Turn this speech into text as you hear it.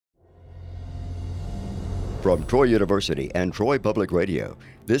From Troy University and Troy Public Radio,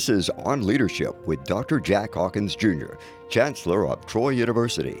 this is On Leadership with Dr. Jack Hawkins, Jr., Chancellor of Troy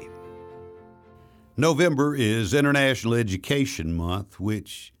University. November is International Education Month,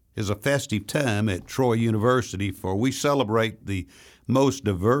 which is a festive time at Troy University, for we celebrate the most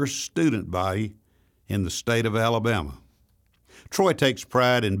diverse student body in the state of Alabama. Troy takes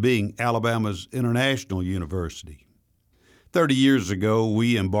pride in being Alabama's international university. 30 years ago,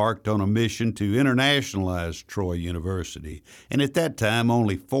 we embarked on a mission to internationalize Troy University, and at that time,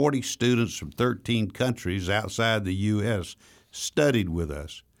 only 40 students from 13 countries outside the U.S. studied with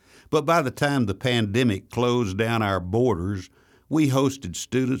us. But by the time the pandemic closed down our borders, we hosted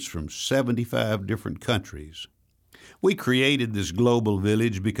students from 75 different countries. We created this global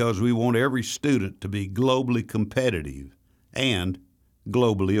village because we want every student to be globally competitive and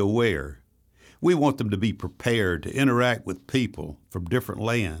globally aware. We want them to be prepared to interact with people from different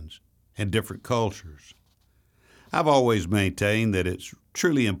lands and different cultures. I've always maintained that it's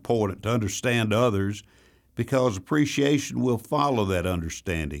truly important to understand others because appreciation will follow that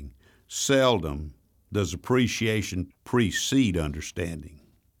understanding. Seldom does appreciation precede understanding.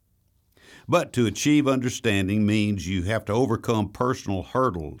 But to achieve understanding means you have to overcome personal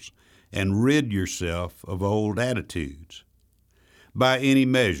hurdles and rid yourself of old attitudes. By any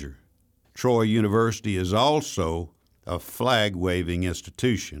measure, Troy University is also a flag-waving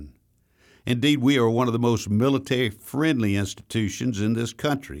institution. Indeed, we are one of the most military-friendly institutions in this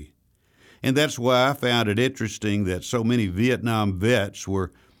country. And that's why I found it interesting that so many Vietnam vets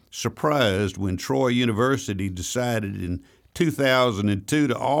were surprised when Troy University decided in 2002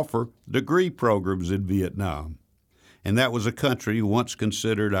 to offer degree programs in Vietnam. And that was a country once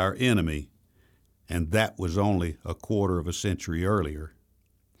considered our enemy, and that was only a quarter of a century earlier.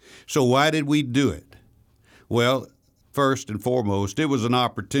 So why did we do it? Well, first and foremost, it was an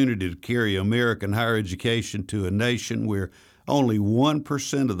opportunity to carry American higher education to a nation where only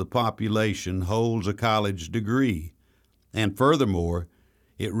 1% of the population holds a college degree. And furthermore,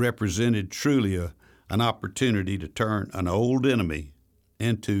 it represented truly an opportunity to turn an old enemy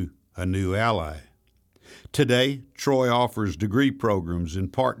into a new ally. Today, Troy offers degree programs in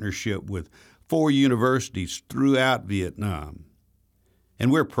partnership with 4 universities throughout Vietnam.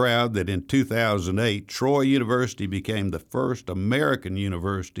 And we're proud that in 2008, Troy University became the first American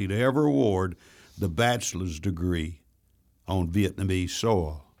university to ever award the bachelor's degree on Vietnamese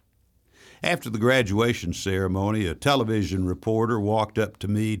soil. After the graduation ceremony, a television reporter walked up to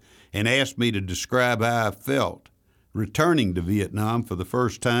me and asked me to describe how I felt returning to Vietnam for the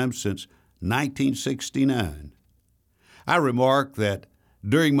first time since 1969. I remarked that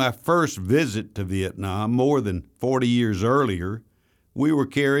during my first visit to Vietnam more than 40 years earlier, we were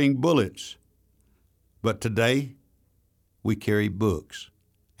carrying bullets. But today, we carry books.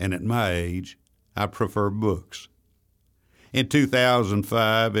 And at my age, I prefer books. In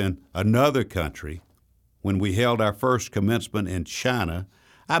 2005, in another country, when we held our first commencement in China,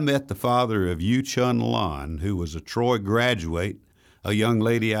 I met the father of Yu Chun Lan, who was a Troy graduate, a young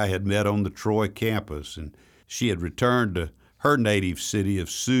lady I had met on the Troy campus, and she had returned to her native city of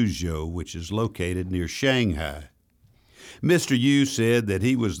Suzhou, which is located near Shanghai. Mr. Yu said that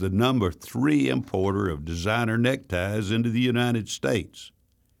he was the number 3 importer of designer neckties into the United States.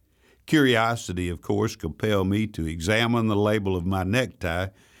 Curiosity, of course, compelled me to examine the label of my necktie,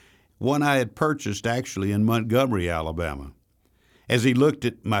 one I had purchased actually in Montgomery, Alabama. As he looked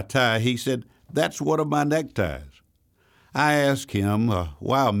at my tie, he said, "That's one of my neckties." I asked him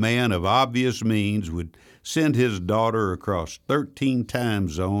why a man of obvious means would send his daughter across 13 time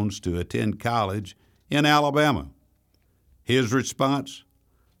zones to attend college in Alabama. His response,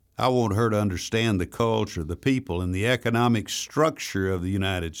 "I want her to understand the culture, the people, and the economic structure of the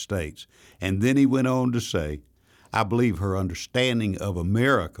United States." And then he went on to say, "I believe her understanding of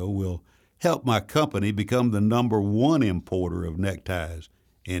America will help my company become the number 1 importer of neckties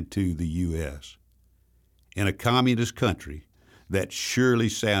into the U.S." In a communist country, that surely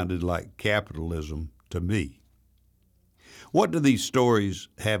sounded like capitalism to me. What do these stories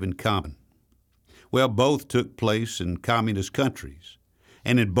have in common? Well, both took place in communist countries.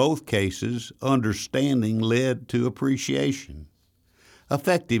 And in both cases, understanding led to appreciation.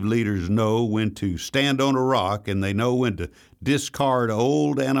 Effective leaders know when to stand on a rock, and they know when to discard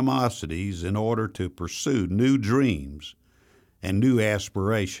old animosities in order to pursue new dreams and new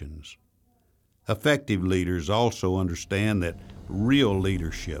aspirations. Effective leaders also understand that real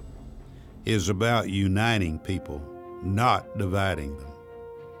leadership is about uniting people, not dividing them.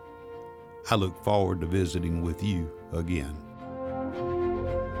 I look forward to visiting with you again.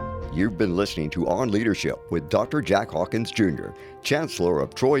 You've been listening to On Leadership with Dr. Jack Hawkins, Jr., Chancellor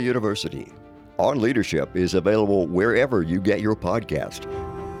of Troy University. On Leadership is available wherever you get your podcast.